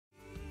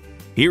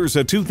Here's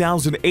a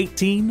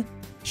 2018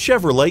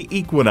 Chevrolet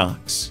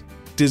Equinox.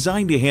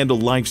 Designed to handle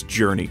life's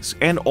journeys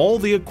and all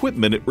the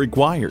equipment it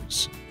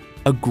requires.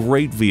 A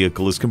great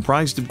vehicle is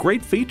comprised of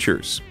great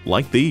features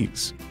like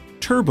these: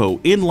 turbo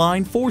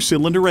inline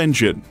 4-cylinder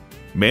engine,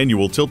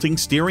 manual tilting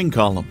steering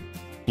column,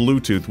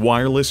 Bluetooth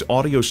wireless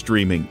audio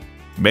streaming,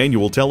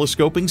 manual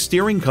telescoping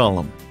steering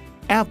column,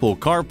 Apple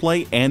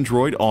CarPlay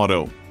Android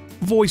Auto,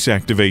 voice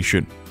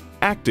activation,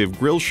 active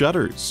grille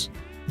shutters,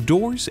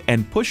 doors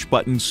and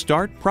push-button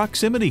start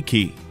proximity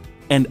key,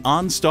 and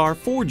OnStar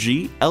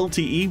 4G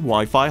LTE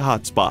Wi-Fi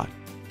hotspot.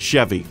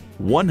 Chevy,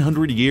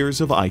 100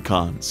 years of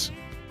icons.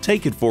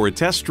 Take it for a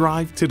test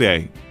drive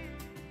today.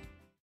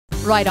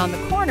 Right on the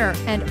corner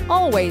and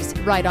always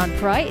right on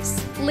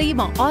price.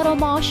 Lima Auto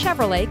Mall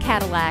Chevrolet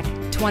Cadillac,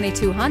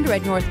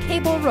 2200 North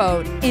Cable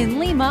Road in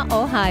Lima,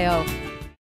 Ohio.